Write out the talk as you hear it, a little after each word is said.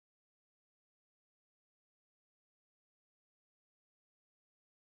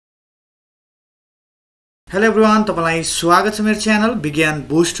Hello everyone, तपाईलाई स्वागत छ मेरो च्यानल विज्ञान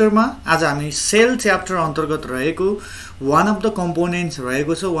बुस्टरमा। आज हामी सेल च्याप्टर अन्तर्गत रहेको वान अफ द कम्पोनेन्ट्स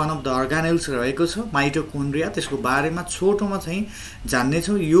रहेको छ, वान अफ द अर्गानेल्स रहेको छ माइटोकोन्ड्रिया। त्यसको बारेमा छोटोमा चाहिँ जान्ने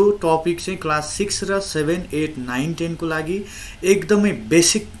छौं। यो टपिक चाहिँ क्लास 6 र 7, 8, 9, 10 को लागि एकदमै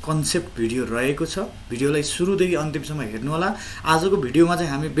बेसिक कन्सेप्ट भिडियो रहेको छ। भिडियोलाई सुरुदेखि अन्तिमसम्म हेर्नु होला। आजको भिडियोमा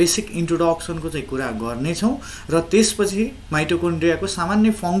चाहिँ हामी बेसिक इन्ट्रोडक्सनको चाहिँ कुरा गर्ने छौं र त्यसपछि माइटोकोन्ड्रियाको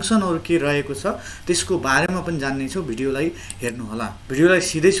सामान्य फंक्सनहरु के रहेको छ त्यसको बारेमा पनि जान्ने छौं। भिडियोलाई हेर्नु होला। भिडियोलाई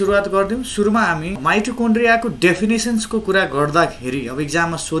सिधै सुरुवात गर्दियौं। सुरुमा हामी माइटोकोन्ड्रियाको डेफिनेसन्स को कुरा गर्दाखेरि अब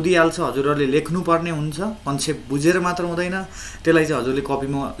एक्जाममा सोधिहाल्छ, हजुरहरुले लेख्नु पर्ने हुन्छ। कन्सेप्ट बुझेर मात्र हुँदैन, त्यसलाई चाहिँ हजुरले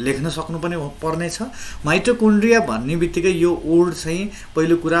कपीमा लेख्न सक्नु पनि पर्नेछ। माइटोकोन्ड्रिया भन्ने बित्तिकै यो वर्ड चाहिँ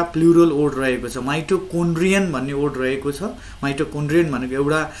पहिलो कुरा प्लुरल वर्ड रहेको छ। माइटोकोन्ड्रियन भन्ने वर्ड रहेको छ। माइटोकोन्ड्रियन भनेको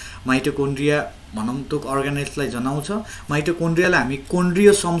एउटा माइटोकोन्ड्रिया भनौं त अर्गानेल्सलाई जनाउँछ। माइटोकोन्ड्रियालाई हामी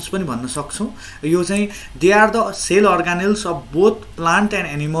कोन्ड्रियोसम्स पनि भन्न सक्छौं। यो चाहिँ they are the sale अर्गानेल्स of both plant and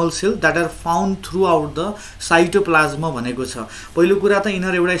animal sale that are found through out the cytoplasm भनेको छ। पहिलो कुरा त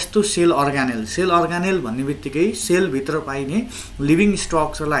यिनीहरु एउटा यस्तो सेल अर्गानेल भन्ने बित्तिकै सेल भित्र पाइने लिभिङ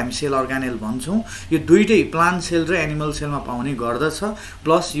स्ट्रक्चरलाई हामी सेल अर्गानेल भन्छौं। यो दुईटै प्लान्ट सेल र एनिमल सेलमा पाउने गर्दछ।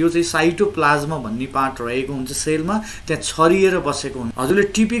 प्लस यो चाहिँ साइटोप्लाज्म भन्ने पार्ट रहेको हुन्छ सेलमा, त्यहाँ छरिएर बसेको हुन्छ। हजुरले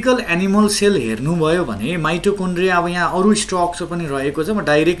टिपिकल एनिमल सेल हेर्नुभयो भने माइटोकोन्ड्रिया अब यहाँ अरु स्ट्रक्चर पनि रहेको छ। म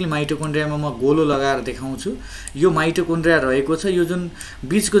डाइरेक्टली माइटोकोन्ड्रियामा म गोलो लगाएर देखाउँछु। यो माइटोकोन्ड्रिया रहेको छ। यो जुन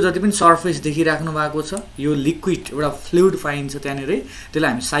बीचको जति पनि सरफेस देखिराख्नु भएको छ, यो लिक्विड एउटा फ्लुइड पाइन्छ त्यहाँनेरै,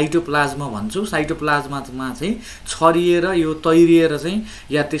 त्यसलाई हामी साइटोप्लाज्म भन्छौं। साइटोप्लाज्ममा चाहिँ छरिएर यो तैरिएर चाहिँ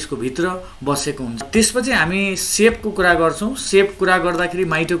या त्यसको भित्र बसेको हुन्छ। त्यसपछि हामी शेपको कुरा गर्छौं। शेप कुरा गर्दाखेरि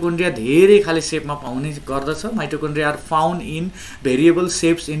माइटोकोन्ड्रिया धेरै खाले शेपमा पाउने गर्दछ। Mitochondria are found in variable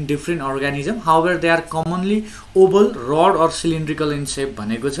shapes in different organism. However, they are commonly oval, rod or cylindrical in shape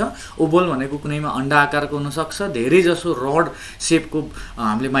भनेको छ। ओभल भनेको कुनैमा अण्डा आकारको हुन सक्छ। धेरै जसो रड शेपको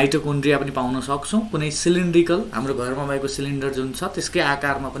हामीले माइटोकोन्ड्रिया पनि पाउन सक्छौं। कुनै सिलिन्ड्रिकल, हाम्रो घरमा भएको सिलिन्डर जुन छ त्यसकै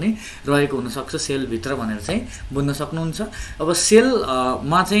आकारमा पनि रहेको हुन सक्छ सेल भित्र भनेर चाहिँ बुझ्न सक्नुहुन्छ। अब सेल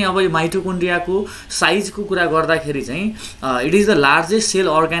मा चाहिँ अब माइटोकोन्ड्रियाको साइजको कुरा गर्दाखेरि चाहिँ it is the largest sale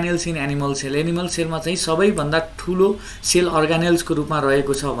अर्गानेल्स in animal sale. Animal सेलमा चाहिँ सबैभन्दा ठूलो सेल अर्गानेल्सको रूपमा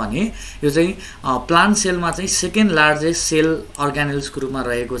रहेको छ भने यो चाहिँ प्लान्ट सेलमा चाहिँ सेकेन्ड लार्जेस्ट सेल अर्गानेल्सको रूपमा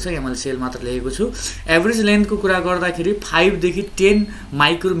रहेको छ। यहाँ मैले सेल मात्र लेखेको छु। एभरेज लेन्थको कुरा गर्दाखेरि 5 देखि 10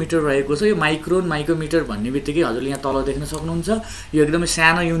 माइक्रोमिटर रहेको छ। यो माइक्रोन माइक्रोमिटर भन्ने बित्तिकै हजुरले यहाँ तल देख्न सक्नुहुन्छ। यो एकदमै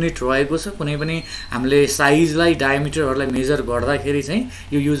सानो युनिट रहेको छ। कुनै पनि हामीले साइजलाई डायमिटरहरुलाई मेजर गर्दाखेरि चाहिँ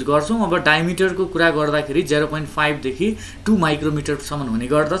यो युज गर्छौं। अब डायमिटरको कुरा गर्दाखेरि 0.5 देखि 2 माइक्रोमिटर सम्म हुने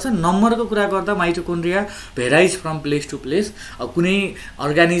गर्दछ। नम्बरको कुरा गर्दा mitochondria varies from place to place. कुनै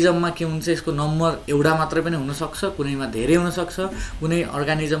अर्गानिजममा के हुन्छ, यसको नम्बर एउटा मात्रै पनि हुन सक्छ, कुनैमा धेरै हुन सक्छ, कुनै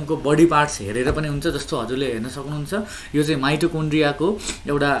अर्गानिजमको बडी पार्ट्स हेरेर पनि हुन्छ। जस्तो हजुरले हेर्न सक्नुहुन्छ, यो चाहिँ माइटोकोन्ड्रियाको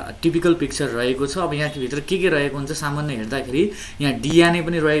एउटा टिपिकल पिक्चर रहेको छ। अब यहाँ भित्र के रहेको हुन्छ सामान्य हेर्दाखेरि यहाँ डीएनए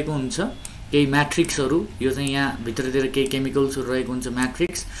पनि रहेको हुन्छ, केही म्याट्रिक्सहरु, यो चाहिँ यहाँ भित्रतिर केही केमिकल्सहरु रहेको हुन्छ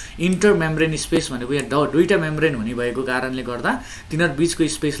म्याट्रिक्स। इन्टर मेम्ब्रेन स्पेस भनेको यहाँ दुईटा मेम्ब्रेन हुने भएको कारणले गर्दा तिनीहरु बीचको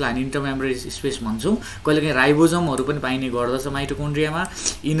स्पेसलाई हामी इन्टर मेम्ब्रेन स्पेस भन्छौं। कहिलेकाहीँ राइबोसोमहरु पनि पाइने गर्दछ माइटोकोन्ड्रियामा।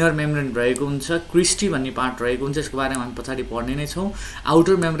 इनर मेम्ब्रेन रहेको हुन्छ, क्रिस्टी भन्ने पार्ट रहेको हुन्छ, यसको बारेमा हामी पछाडी पढ्ने नै छौं।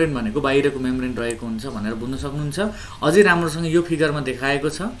 आउटर मेम्ब्रेन भनेको बाहिरको मेम्ब्रेन रहेको हुन्छ भनेर बुझ्न सक्नुहुन्छ। अझै राम्रोसँग यो फिगरमा देखाएको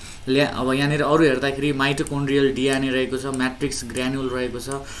छ। अब यहाँनेर अरु हेर्दाखेरि माइटोकोन्ड्रियल डीएनए रहेको छ, म्याट्रिक्स ग्रानुल रहेको छ,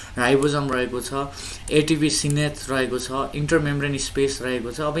 राइबोसोम रहेको छ, एटीपी सिनेथ रहेको छ, इन्टर मेम्ब्रेन स्पेस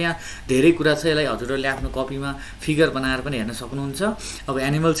रहेको छ। अब यहाँ धेरै कुरा छ। यसलाई हजुरहरुले आफ्नो कपीमा फिगर बनाएर पनि हेर्न सक्नुहुन्छ। अब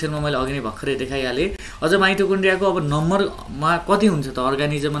एनिमल सेलमा मैले अघि नै भर्खरै देखाइहाले। अझ माइटोकोन्ड्रियाको अब नम्बरमा कति हुन्छ त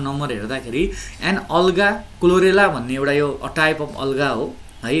अर्गानिजममा नम्बर हेर्दाखेरि एन अल्गा क्लोरेला भन्ने एउटा यो टाइप अफ अल्गा हो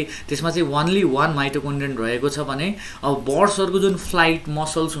है। त्यसमा चाहिँ ओन्ली 1 माइटोकोन्ड्रियन रहेको छ भने अब बर्ड्सहरुको जुन फ्लाइट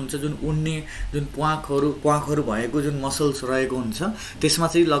मसल्स हुन्छ, जुन उड्ने जुन प्वाखहरु भएको जुन मसल्स रहेको हुन्छ, त्यसमा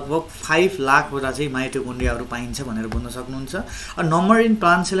चाहिँ लगभग 5 लाख वटा चाहिँ माइटोकोन्ड्रियाहरु पाइन्छ भनेर बुझ्न सक्नुहुन्छ। Number in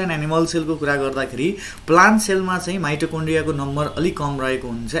plant sale and animal सेलको कुरा गर्दाखेरि प्लान्ट सेलमा चाहिँ माइटोकोन्ड्रियाको नम्बर अलि कम रहेको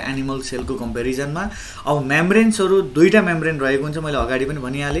हुन्छ एनिमल सेलको कम्पेरिजनमा। अब मेम्ब्रेन्सहरु दुईटा मेम्ब्रेन रहेको हुन्छ, मैले अगाडि पनि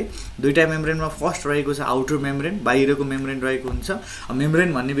भनिहाले। दुईटा मेम्ब्रेनमा फर्स्ट रहेको छ आउटर मेम्ब्रेन, बाहिरको मेम्ब्रेन रहेको हुन्छ। मेम्ब्रेन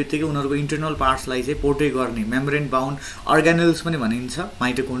भन्ने बित्तिकै उनीहरुको इन्टरनल पार्ट्सलाई चाहिँ पोर्ट्रे गर्ने मेम्ब्रेन बाउन्ड अर्गानेल्स पनि भनिन्छ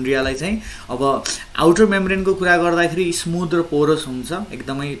माइटोकोन्ड्रियालाई चाहिँ। अब आउटर मेम्ब्रेनको कुरा गर्दाखेरि स्मुथ र पोरस हुन्छ।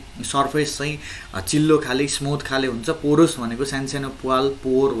 एकदमै सरफेस चाहिँ चिल्लो खाले स्मुथ खाले हुन्छ। पोरस भनेको सानो प्वाल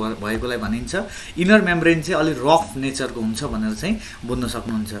पोर भएकोलाई भनिन्छ। इनर मेम्ब्रेन चाहिँ अलि रफ नेचरको हुन्छ भनेर चाहिँ बुझ्न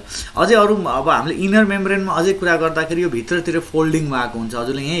सक्नुहुन्छ। अझै अरु अब हामीले इनर मेम्ब्रेनमा अझै कुरा गर्दाखेरि यो भित्रतिर फोल्डिङ भएको हुन्छ।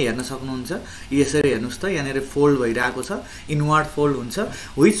 हजुरले यही हेर्न सक्नुहुन्छ। यसरी हेर्नुस् त, यहाँनेर फोल्ड भइरहेको छ, इनवर्ड फोल्ड हुन्छ।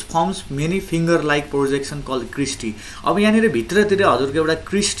 which forms many finger like projection called cristae. अब यहाँनिर भित्रतिर हजुरको एउटा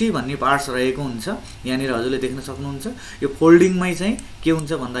क्रिस्टी भन्ने पार्ट्स रहेको हुन्छ। यहाँनिर हजुरले देख्न सक्नुहुन्छ यो फोल्डिङमै चाहिँ के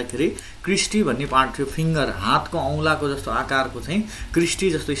हुन्छ भन्दाखेरि क्रिस्टी भन्ने पार्ट थियो, फिंगर हातको औंलाको जस्तो आकारको चाहिँ क्रिस्टी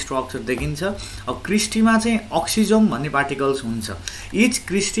जस्तो स्ट्रक्चर देखिन्छ। अब क्रिस्टीमा चाहिँ ऑक्सिजम भन्ने पार्टिकल्स हुन्छ। Each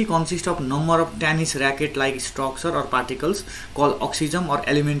Christie consist of number of tennis racket like structure और पार्टिकल्स कल ऑक्सिजम और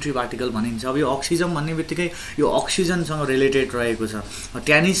एलिमेन्ट्री पार्टिकल भनिन्छ। अब यो ऑक्सिजम भन्ने बित्तिकै यो ऑक्सिजनसँग रिलेटेड रहेको छ।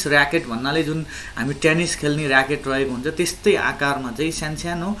 टेनिस र्याकेट भन्नाले जुन हामी टेनिस खेल्ने र्याकेट रहेको हुन्छ त्यस्तै आकारमा चाहिँ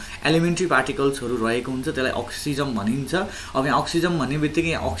सानो एलिमेन्ट्री पार्टिकल्सहरु रहेको हुन्छ, त्यसलाई ऑक्सिजम भनिन्छ। अब यहाँ ऑक्सिजम भन्ने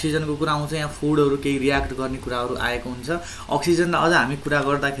बित्तिकै ऑक्सिजनको कुरा आउँछ, यहाँ फुडहरु केही रियाक्ट गर्ने कुराहरु आएको हुन्छ। ऑक्सिजनलाई अझ हामी कुरा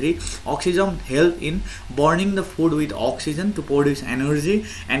गर्दाखेरि ऑक्सिजम help in burning the food with oxygen to produce energy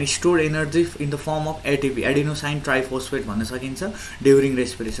and store energy in the form of ATP adenosine triphosphate भन्न सकिन्छ ड्युरिङ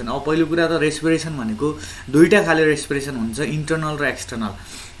रेस्पिरेसन। अब पहिलो कुरा त रेस्पिरेसन भनेको दुईटा खाले रेस्पिरेसन हुन्छ, इन्टर्नल र एक्सटर्नल।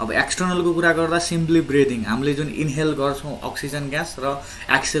 अब एक्सटर्नलको कुरा गर्दा सिम्पली ब्रिदिङ, हामीले जुन इनहेल गर्छौं अक्सिजन ग्यास र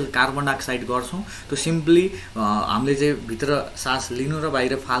एक्सेल कार्बन डाइअक्साइड गर्छौं, त्यो सिम्पली हामीले चाहिँ भित्र सास लिनु र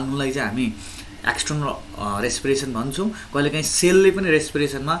बाहिर फाल्नुलाई चाहिँ हामी एक्सटर्नल रेस्पिरेसन भन्छौं। कहिलेकाहीँ सेलले पनि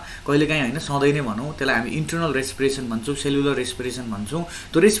रेस्पिरेसनमा कहिलेकाहीँ हैन सधैँ नै भनौं त्यसलाई हामी इन्टर्नल रेस्पिरेसन भन्छौं, सेलुलर रेस्पिरेसन भन्छौं।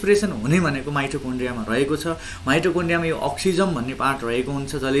 त्यो रेस्पिरेसन हुने भनेको माइटोकोन्ड्रियामा रहेको छ। माइटोकोन्ड्रियामा यो ऑक्सिजम भन्ने पार्ट रहेको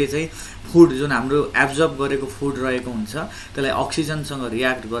हुन्छ जसले चाहिँ फुड जुन हाम्रो एब्जर्ब गरेको फुड रहेको हुन्छ त्यसलाई ऑक्सिजनसँग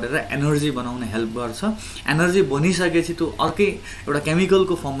रियाक्ट गरेर एनर्जी बनाउन हेल्प गर्छ। एनर्जी बनिसकेपछि त्यो अर्कै एउटा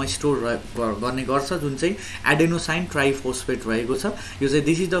केमिकलको फर्ममा स्टोर गर्ने गर्छ जुन चाहिँ एडेनोसाइन ट्राइफोस्फेट रहेको छ। यो चाहिँ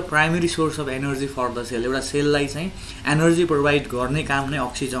this is the primary source of energy for the sale. एउटा सेललाई चाहिँ एनर्जी प्रोभाइड गर्ने काम नै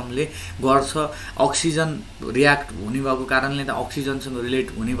ऑक्सिजमले गर्छ। ऑक्सिजन रियाक्ट हुने भएको कारणले त ऑक्सिजनसँग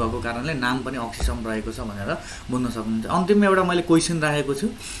रिलेट हुने भएको कारणले नाम पनि ऑक्सिजम रहेको छ भनेर बुझ्न सक्नुहुन्छ। अन्तिममा एउटा मैले क्वेशन राखेको छु,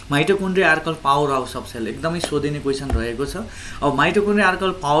 mitochondria are called power house of sale. एकदमै सोधिने क्वेशन रहेको छ। अब mitochondria are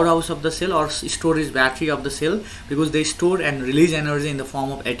called power house of the sale और storage battery of the sale because they store and release energy in the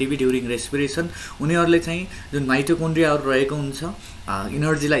form of ATP during respiration. उनीहरूले चाहिँ जुन माइटोकोन्ड्रियाहरु रहेको हुन्छ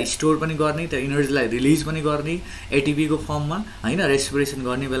इनर्जीलाई स्टोर पनि गर्ने, त्यो इनर्जीलाई रिलीज पनि गर्ने एटीपी को फर्ममा हैन रेस्पिरेसन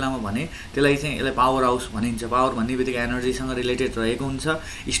गर्ने बेलामा भने त्यसलाई चाहिँ यसलाई पावर हाउस भनिन्छ। पावर भन्ने बित्तिकै एनर्जीसँग रिलेटेड रहेको हुन्छ।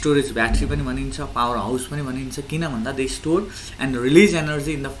 स्टोरेज ब्याट्री पनि भनिन्छ, पावर हाउस पनि भनिन्छ। किन भन्दा they store and release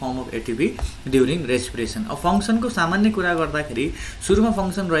energy in the form of ATP during respiration. अब फंक्सनको सामान्य कुरा गर्दाखेरि सुरुमा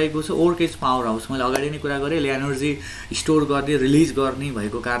फंक्सन रहेको छ ओर्केज पावर हाउस। मैले अगाडि नै कुरा गरे, यसले एनर्जी स्टोर गर्ने रिलीज गर्ने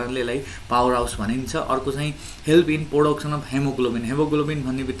भएको कारणले यसलाई पावर हाउस भनिन्छ। अर्को चाहिँ help in production of haemoglobin. Haemoglobin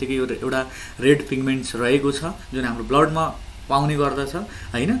भन्ने बित्तिकै एउटा रेड पिगमेन्ट्स रहेको छ जुन हाम्रो ब्लडमा पाउने गर्दछ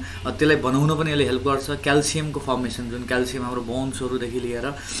हैन, त्यसलाई बनाउन पनि यसले हेल्प गर्छ। क्याल्सियमको फर्मेसन, जुन क्याल्सियम हाम्रो बोन्सहरुदेखि लिएर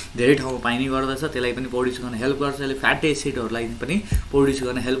धेरै ठाउँमा पाइने गर्दछ, त्यसलाई पनि प्रोड्युस गर्न हेल्प गर्छ। यसले फ्याटी एसिडहरुलाई पनि प्रोड्युस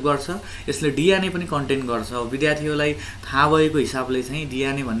गर्न हेल्प गर्छ। यसले डीएनए पनि कन्टेन गर्छ। विद्यार्थीहरूलाई थाहा भएको हिसाबले चाहिँ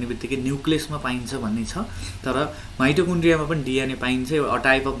डीएनए भन्ने बित्तिकै न्यूक्लियसमा पाइन्छ भन्ने छ, तर माइटोकोन्ड्रियामा पनि डीएनए पाइन्छ। एउटा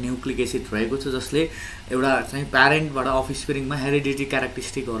टाइप अफ न्यूक्लिक एसिड रहेको छ जसले एउटा चाहिँ प्यारेन्टबाट अफस्प्रिङमा हेरिडिटी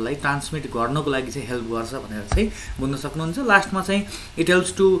क्यारेक्टरिस्टिकहरुलाई ट्रान्समिट गर्नको लागि चाहिँ हेल्प गर्छ भनेर चाहिँ बुझ्न सक्नुहुन्छ। लास्टमा चाहिँ इट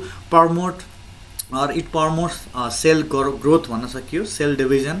हेल्प्स टु प्रमोट और इट प्रमोट्स सेल ग्रोथ भन्न सकियो, सेल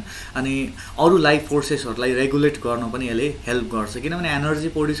डिभिजन अनि अरु लाइफ फोर्सेसहरुलाई रेगुलेट गर्न पनि यसले हेल्प गर्छ। किनभने एनर्जी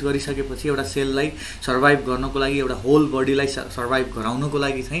प्रोड्युस गरिसकेपछि एउटा सेललाई सर्भाइभ गर्नको लागि, एउटा होल बडीलाई सर्भाइभ गराउनको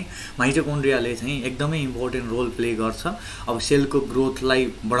लागि चाहिँ माइटोकोन्ड्रियाले चाहिँ एकदमै इम्पोर्टेन्ट रोल प्ले गर्छ। अब सेलको ग्रोथलाई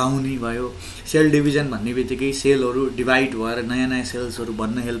बढाउने भयो, सेल डिभिजन भन्ने बित्तिकै सेलहरु डिभाइड भएर नयाँ नयाँ सेल्सहरु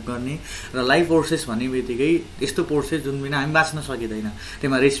बन्न हेल्प गर्ने, र लाइफ फोर्सेस भन्ने बित्तिकै यस्तो फोर्सेस जुन बिना हामी बाँच्न सकिदैन।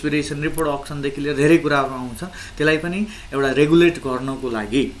 त्यसमा रेस्पिरेसन, रिप्रोडक्सनदेखि लिएर धेरै कुराहरु आउँछ। त्यसलाई पनि एउटा रेगुलेट गर्नको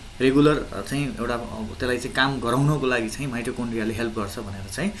लागि, रेगुलर चाहिँ एउटा त्यसलाई चाहिँ काम गराउनको लागि चाहिँ माइटोकोन्ड्रियाले हेल्प गर्छ भनेर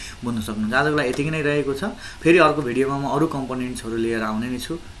चाहिँ बुझ्न सक्नुहुन्छ। आजको लागि यतिकै नै रहेको छ। फेरि अर्को भिडियोमा म अरु कम्पोनेन्ट्सहरु लिएर आउने नै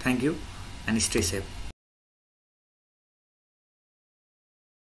छु। Thank you and stay safe.